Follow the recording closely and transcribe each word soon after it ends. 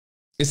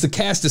It's the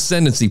Cast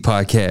Ascendancy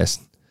podcast.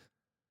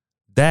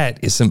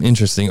 That is some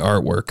interesting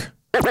artwork.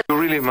 You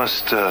really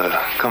must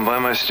come by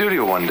my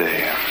studio one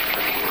day.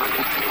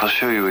 I'll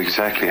show you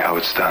exactly how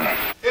it's done.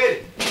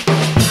 Hey.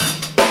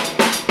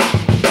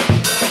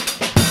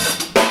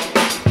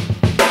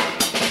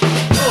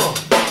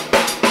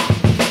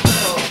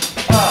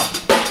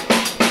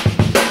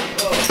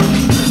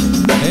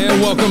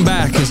 And welcome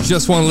back. It's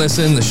Just One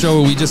Listen, the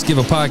show where we just give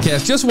a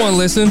podcast just one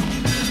listen.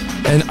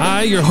 And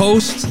I, your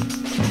host,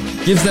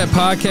 gives that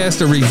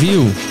podcast a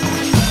review.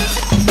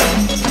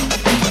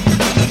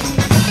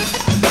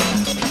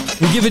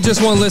 We give it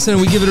just one listen,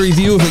 and we give it a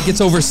review. If it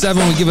gets over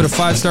 7, we give it a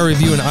 5-star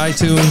review in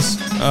iTunes.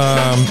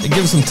 It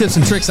gives some tips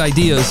and tricks,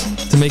 ideas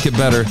to make it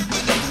better.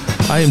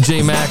 I am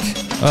J Mac,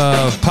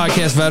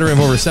 podcast veteran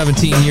of over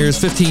 17 years,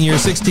 15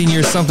 years, 16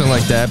 years, something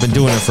like that. Been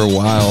doing it for a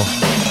while.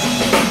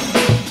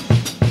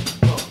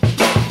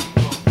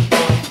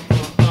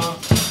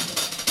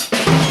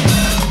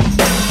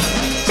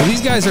 So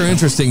these guys are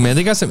interesting, man.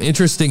 They got some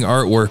interesting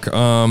artwork.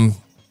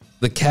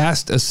 The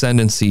Cast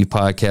Ascendancy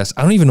podcast.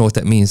 I don't even know what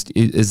that means.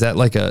 Is that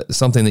like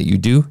something that you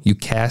do? You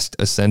cast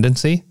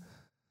ascendancy?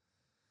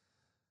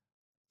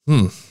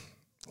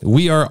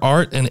 We are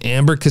Art and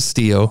Amber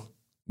Castillo,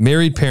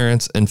 married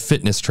parents and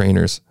fitness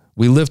trainers.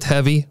 We lift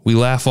heavy, we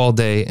laugh all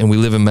day, and we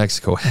live in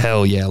Mexico.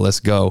 Hell yeah,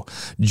 let's go.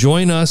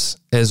 Join us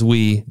as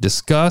we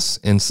discuss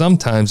and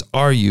sometimes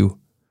argue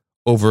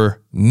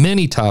over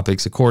many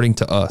topics according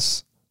to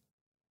us.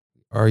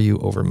 Argue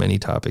over many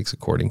topics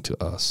according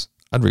to us.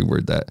 I'd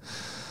reword that.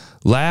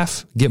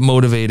 Laugh, get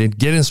motivated,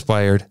 get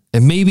inspired,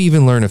 and maybe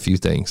even learn a few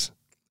things.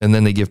 And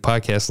then they give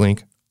podcast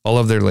link, all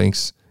of their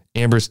links,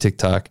 Amber's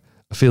TikTok,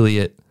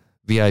 affiliate,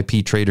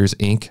 VIP Traders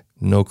Inc.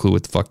 No clue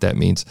what the fuck that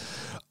means.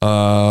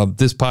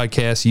 This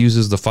podcast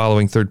uses the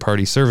following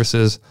third-party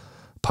services,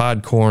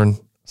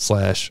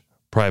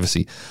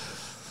 Podcorn/privacy.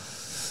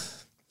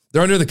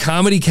 They're under the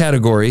comedy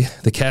category.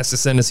 The Cast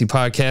Ascendancy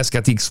podcast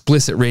got the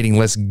explicit rating.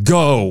 Let's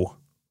go.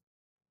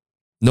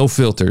 No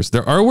filters.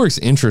 Their artwork's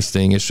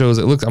interesting. It shows,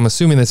 I'm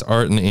assuming that's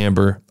Art and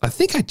Amber. I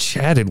think I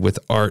chatted with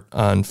Art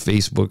on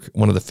Facebook,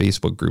 one of the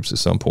Facebook groups at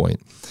some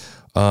point.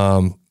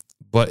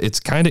 But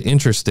it's kind of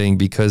interesting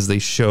because they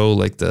show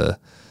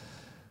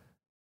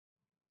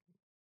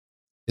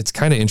it's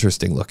kind of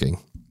interesting looking.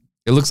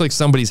 It looks like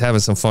somebody's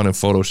having some fun in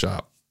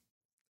Photoshop,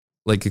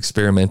 like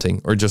experimenting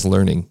or just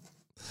learning.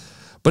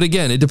 But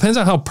again, it depends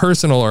on how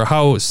personal or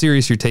how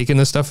serious you're taking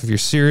this stuff. If you're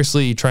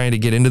seriously trying to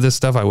get into this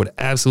stuff, I would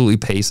absolutely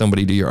pay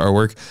somebody to do your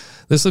artwork.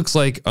 This looks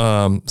like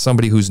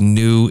somebody who's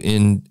new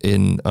in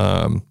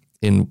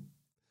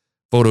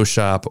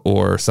Photoshop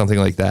or something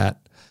like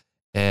that,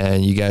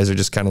 and you guys are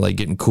just kind of like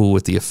getting cool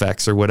with the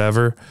effects or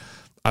whatever.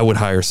 I would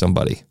hire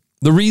somebody.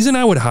 The reason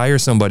I would hire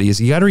somebody is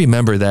you got to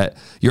remember that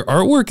your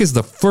artwork is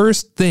the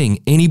first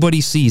thing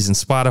anybody sees in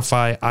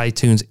Spotify,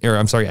 iTunes, or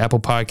Apple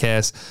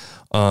Podcasts,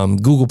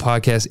 Google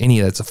Podcasts, any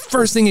of that. It's the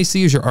first thing they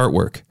see is your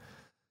artwork.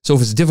 So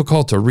if it's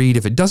difficult to read,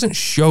 if it doesn't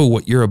show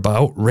what you're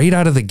about right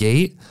out of the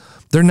gate,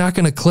 they're not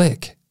going to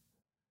click.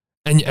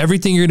 And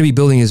everything you're going to be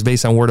building is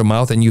based on word of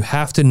mouth. And you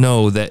have to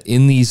know that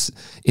in these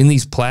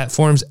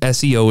platforms,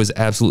 SEO is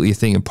absolutely a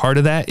thing. And part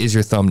of that is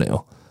your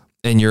thumbnail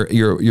and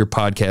your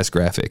podcast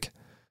graphic.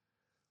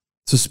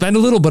 So spend a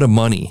little bit of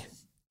money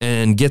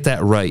and get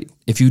that right.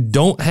 If you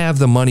don't have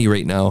the money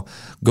right now,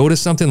 go to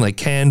something like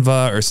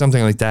Canva or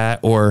something like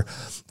that, or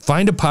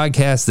find a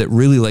podcast that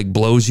really like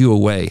blows you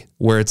away,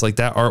 where it's like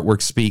that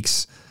artwork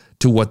speaks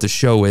to what the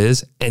show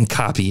is, and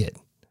copy it.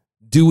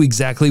 Do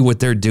exactly what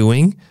they're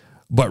doing,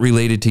 but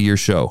related to your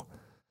show.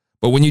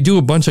 But when you do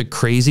a bunch of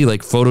crazy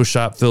like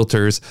Photoshop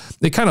filters,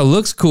 it kind of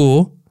looks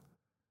cool,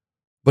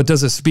 but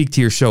does it speak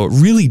to your show? It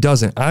really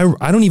doesn't.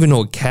 I don't even know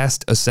what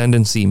Cast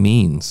Ascendancy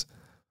means.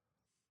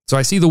 So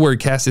I see the word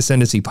Cast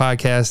Ascendancy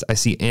podcast, I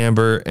see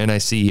Amber, and I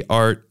see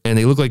Art, and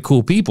they look like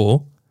cool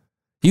people.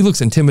 He looks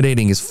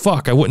intimidating as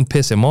fuck. I wouldn't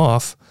piss him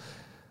off.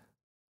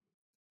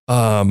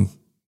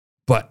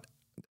 But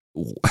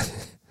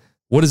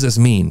what does this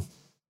mean?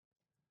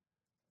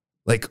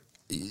 Like,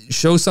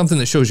 show something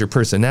that shows your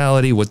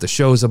personality, what the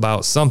show's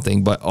about,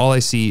 something, but all I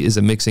see is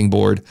a mixing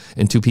board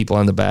and 2 people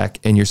on the back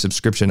and your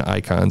subscription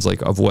icons,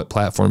 like of what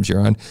platforms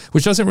you're on,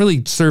 which doesn't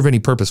really serve any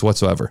purpose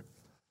whatsoever.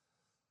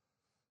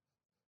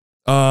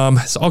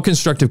 It's all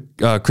constructive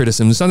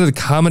criticism. It's under the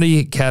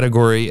comedy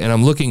category, and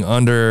I'm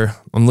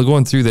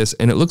going through this,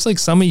 and it looks like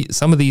some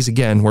of these,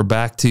 again, we're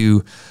back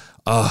to,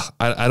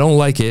 I don't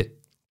like it,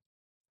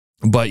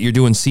 but you're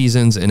doing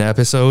seasons and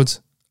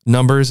episodes,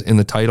 numbers in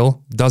the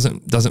title,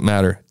 doesn't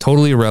matter.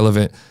 Totally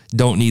irrelevant.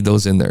 Don't need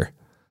those in there.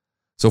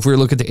 So if we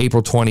look at the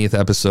April 20th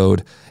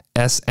episode,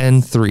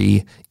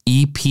 SN3,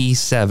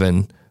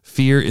 EP7,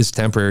 Fear is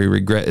temporary,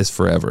 regret is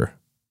forever.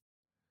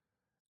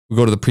 We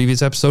go to the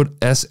previous episode,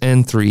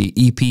 SN3,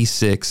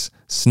 EP6,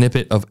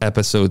 snippet of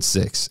episode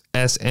 6.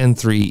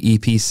 SN3,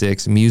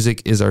 EP6,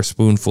 music is our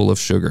spoonful of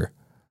sugar.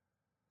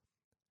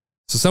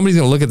 So somebody's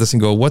going to look at this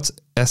and go, what's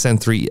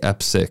SN3,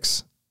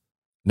 EP6?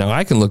 Now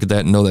I can look at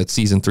that and know that's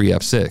season 3,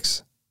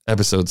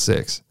 episode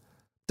 6.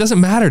 Doesn't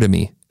matter to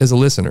me as a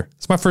listener.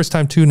 It's my first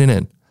time tuning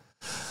in.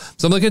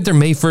 So I'm looking at their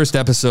May 1st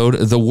episode,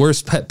 the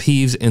worst pet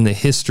peeves in the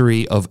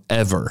history of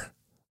ever.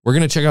 We're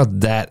going to check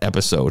out that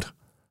episode.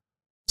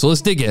 So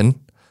let's dig in.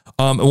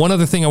 One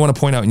other thing I want to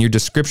point out in your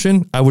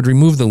description, I would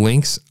remove the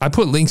links. I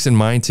put links in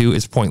mine too.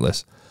 It's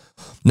pointless.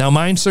 Now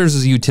mine serves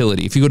as a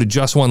utility. If you go to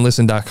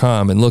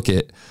justonelisten.com and look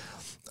at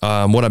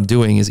what I'm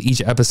doing is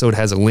each episode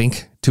has a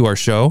link to our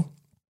show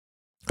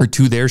or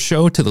to their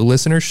show, to the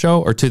listener's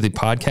show or to the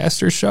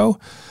podcaster's show.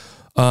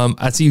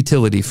 That's a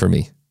utility for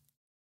me.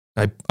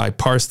 I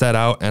parse that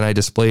out and I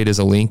display it as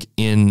a link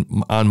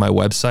on my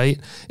website.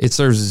 It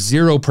serves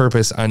zero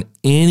purpose on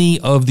any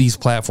of these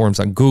platforms,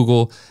 on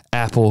Google,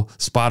 Apple,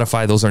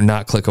 Spotify. Those are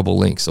not clickable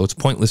links. So it's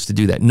pointless to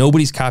do that.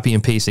 Nobody's copy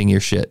and pasting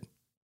your shit.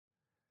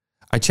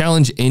 I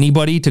challenge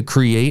anybody to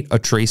create a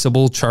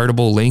traceable,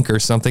 chartable link or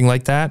something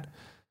like that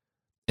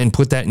and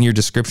put that in your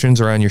descriptions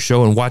or on your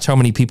show and watch how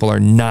many people are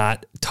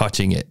not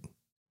touching it.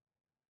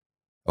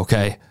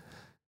 Okay.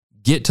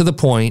 Get to the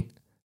point,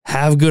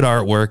 have good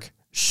artwork,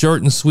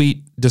 short and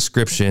sweet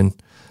description.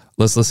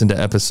 Let's listen to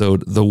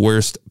episode The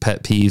Worst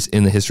Pet Peeves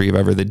in the History of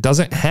Ever that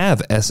doesn't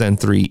have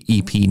SN3,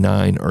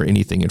 EP9 or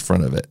anything in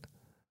front of it.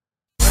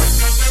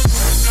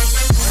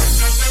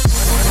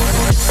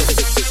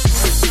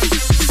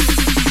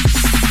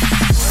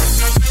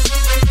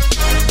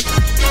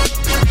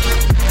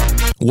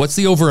 What's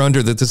the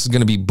over-under that this is going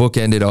to be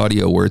bookended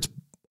audio where it's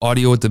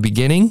audio at the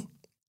beginning,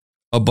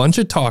 a bunch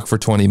of talk for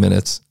 20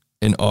 minutes,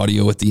 and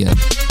audio at the end?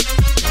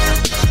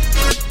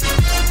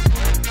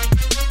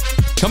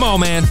 Come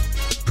on, man.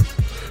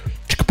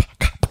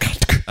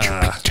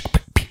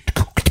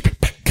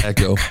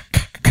 Echo.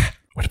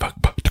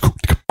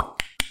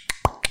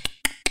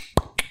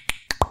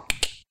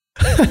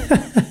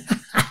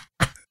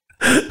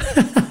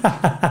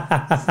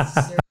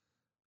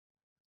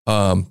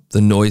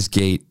 The noise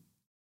gate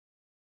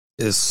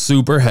is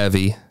super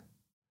heavy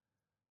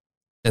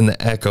and the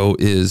echo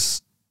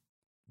is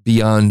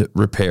beyond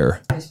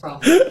repair.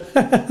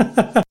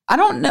 I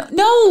don't know.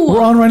 No.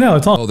 We're on right now.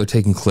 It's on. Oh, they're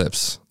taking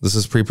clips. This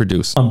is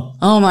pre-produced.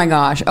 Oh my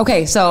gosh.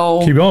 Okay,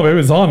 so Keep going, baby.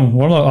 It's on.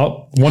 We're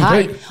on one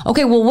hi. take.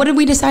 Okay, well, what did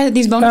we decide that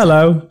these bonus?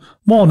 Hello.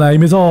 My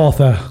name is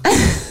Arthur.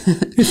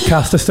 It's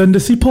Cast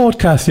Ascendancy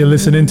podcast you're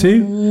listening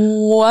to.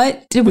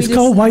 What did we It's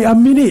called Wait a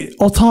Minute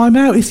or Time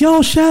Out. It's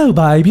your show,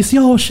 babe. It's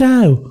your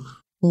show.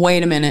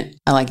 Wait a minute.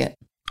 I like it.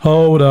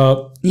 Hold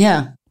up.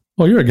 Yeah,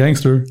 Oh, you're a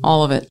gangster.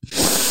 all of it.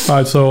 All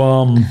right,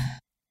 so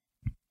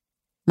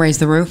Raise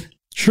the roof.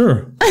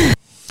 sure.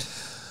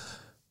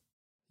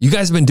 You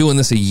guys have been doing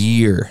this a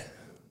year.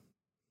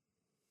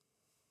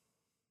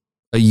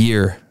 A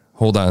year.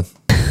 Hold on.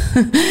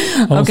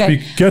 I don't Okay.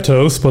 speak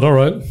ghettos, but all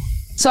right.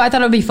 So I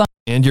thought it would be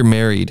And you're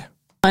married.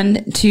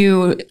 fun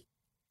to,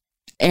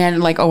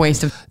 and like a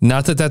waste of.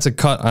 Not that that's a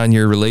cut on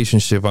your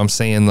relationship. I'm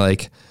saying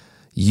like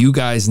you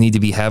guys need to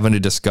be having a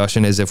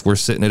discussion as if we're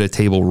sitting at a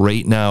table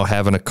right now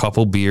having a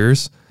couple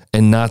beers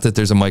and not that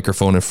there's a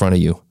microphone in front of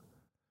you.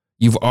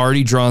 You've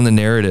already drawn the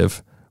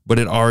narrative, but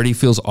it already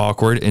feels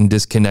awkward and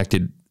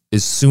disconnected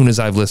as soon as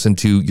I've listened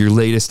to your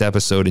latest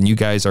episode, and you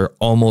guys are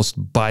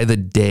almost by the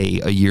day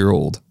a year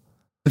old.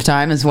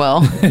 Time as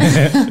well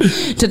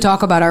to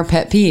talk about our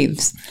pet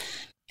peeves.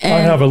 I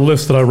And have a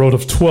list that I wrote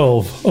of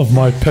 12 of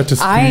my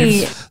pettest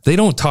peeves. They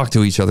don't talk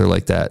to each other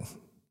like that.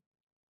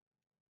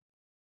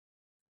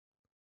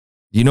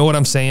 You know what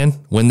I'm saying?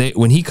 When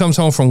he comes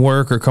home from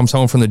work or comes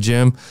home from the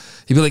gym,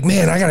 he'd be like,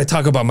 man, I got to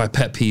talk about my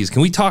pet peeves.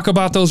 Can we talk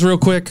about those real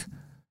quick?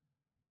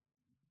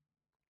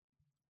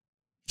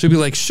 She'd be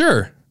like,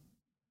 sure.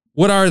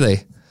 What are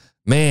they?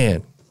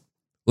 Man,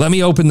 let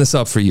me open this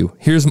up for you.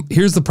 Here's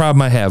the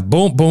problem I have.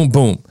 Boom, boom,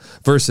 boom.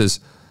 Versus.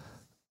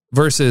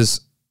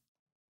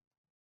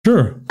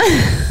 Sure.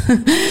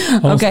 I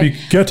don't Okay.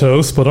 speak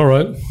ghettos, but all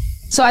right.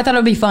 so I thought it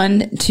would be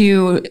fun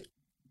to,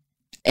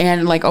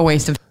 and like a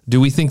waste of. Do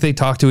we think they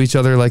talk to each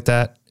other like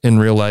that in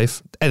real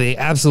life? They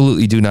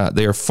absolutely do not.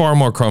 They are far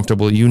more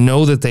comfortable. You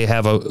know that they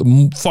have a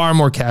far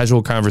more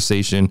casual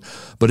conversation,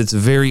 but it's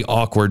very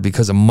awkward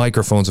because a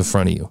microphone's in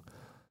front of you.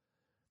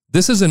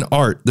 This is an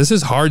art. This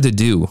is hard to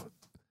do.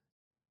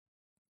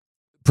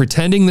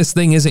 Pretending this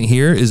thing isn't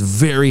here is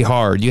very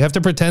hard. You have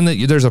to pretend that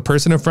there's a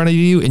person in front of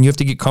you and you have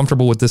to get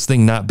comfortable with this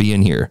thing not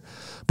being here.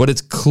 But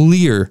it's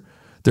clear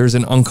there's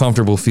an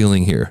uncomfortable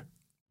feeling here.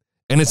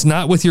 And it's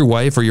not with your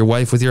wife or your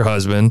wife with your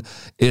husband.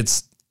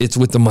 It's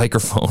with the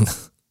microphone.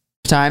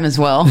 Time as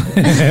well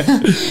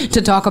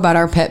to talk about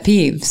our pet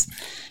peeves.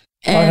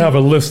 I And have a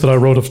list that I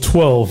wrote of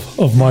 12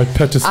 of my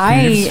pettest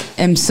peeves.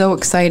 I am so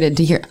excited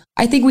to hear.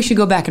 I think we should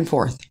go back and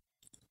forth.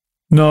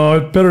 No,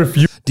 it's better if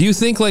you. Do you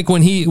think like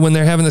when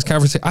they're having this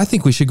conversation, I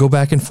think we should go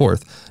back and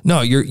forth.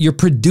 No, you're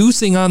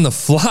producing on the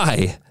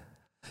fly.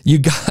 You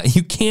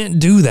can't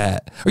do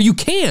that. Or you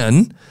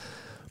can,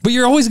 but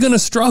you're always going to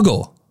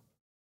struggle.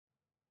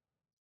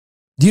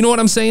 Do you know what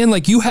I'm saying?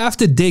 Like you have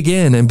to dig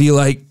in and be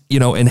like,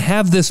 and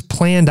have this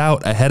planned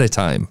out ahead of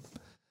time.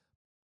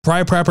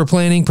 Prior proper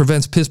planning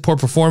prevents piss poor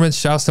performance.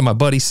 Shouts to my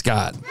buddy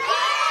Scott.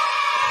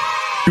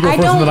 You go I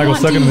first and then I go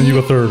want second and then you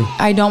go third.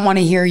 I don't want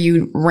to hear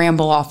you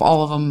ramble off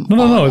all of them.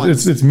 No.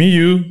 It's me,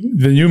 you,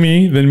 then you,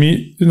 me, then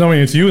me. No, I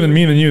mean, it's you, then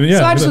me, then you. Yeah.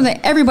 So I just want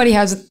to, everybody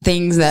has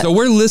things that. So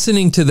we're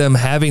listening to them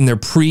having their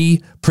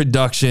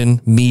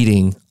pre-production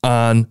meeting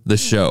on the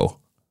show.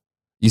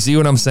 You see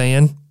what I'm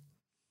saying?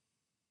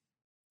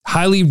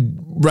 Highly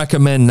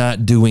recommend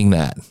not doing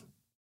that.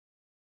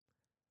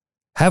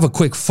 Have a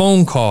quick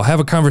phone call.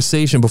 Have a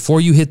conversation before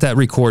you hit that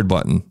record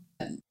button.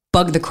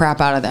 Bug the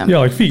crap out of them. Yeah,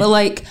 like feet. But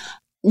like,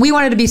 we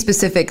wanted to be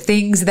specific,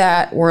 things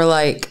that were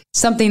like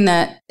something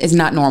that is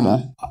not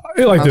normal.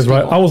 Like this,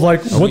 right? I was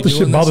like, what the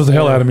shit bothers the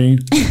hell out of me?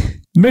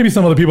 Maybe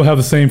some other people have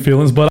the same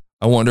feelings, but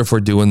I wonder if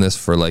we're doing this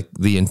for like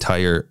the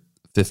entire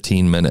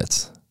 15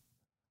 minutes.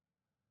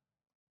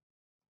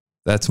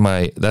 That's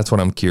what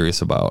I'm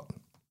curious about.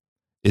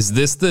 Is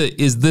this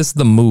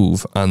the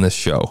move on this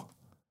show?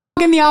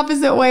 In the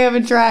opposite way of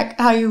a track,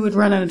 how you would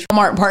run in a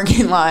Walmart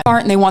parking lot.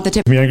 And they want the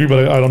tip. me angry,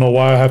 but I don't know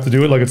why I have to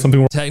do it. Like it's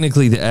something.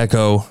 Technically the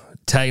echo,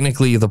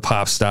 technically the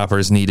pop stopper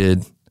is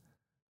needed.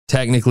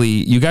 Technically,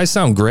 you guys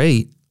sound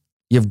great.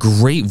 You have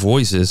great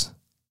voices.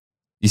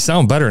 You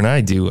sound better than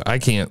I do. I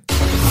can't.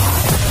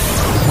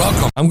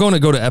 Welcome. I'm going to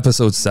go to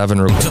episode 7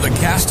 to the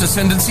Cast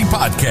Ascendancy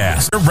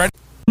Podcast.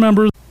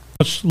 Members.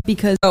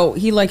 Because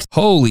he likes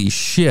Holy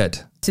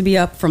shit. to be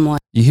up from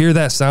like You hear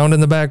that sound in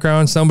the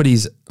background?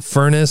 Somebody's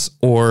furnace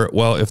or,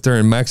 well, if they're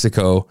in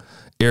Mexico,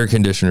 air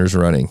conditioners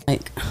running. I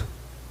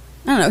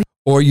don't know.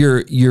 Or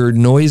your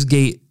noise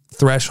gate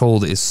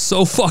threshold is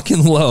so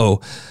fucking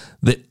low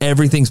that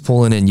everything's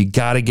pulling in. You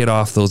got to get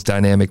off those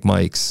dynamic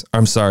mics.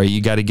 I'm sorry,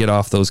 you got to get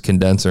off those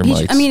condenser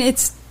mics. I mean,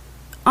 it's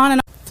on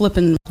and off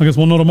flipping. I guess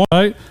we'll know tomorrow.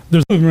 Right?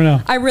 There's moving right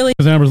now. I really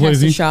Because Amber's have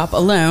lazy. to shop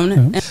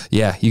alone. Yeah.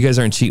 Yeah, you guys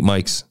aren't cheap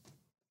mics.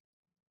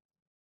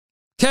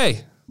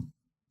 Okay.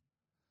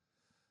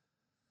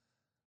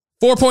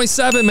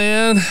 4.7,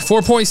 man.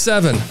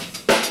 4.7.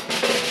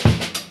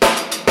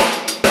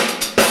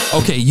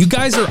 Okay, you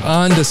guys are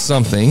on to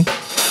something.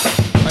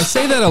 I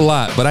say that a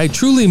lot, but I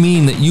truly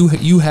mean that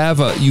you have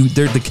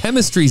the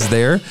chemistry's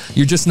there.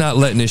 You're just not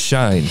letting it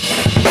shine.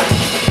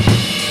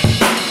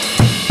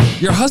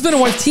 Your husband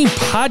and wife team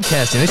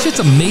podcasting. That shit's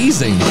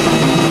amazing.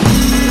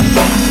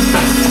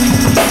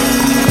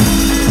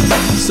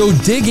 So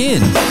dig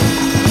in.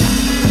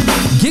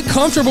 Get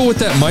comfortable with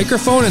that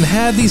microphone and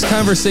have these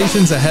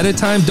conversations ahead of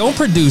time. Don't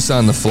produce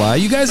on the fly.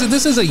 You guys,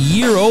 this is a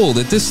year old.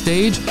 At this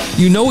stage,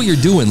 you know what you're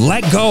doing.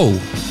 Let go.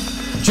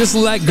 Just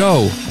let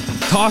go.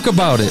 Talk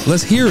about it.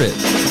 Let's hear it.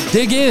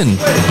 Dig in.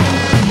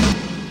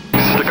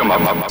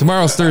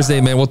 Tomorrow's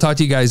Thursday, man. We'll talk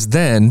to you guys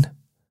then,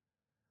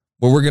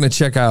 where we're going to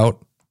check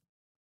out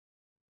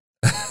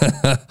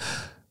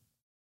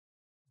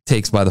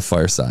Takes by the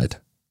Fireside.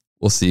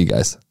 We'll see you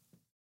guys.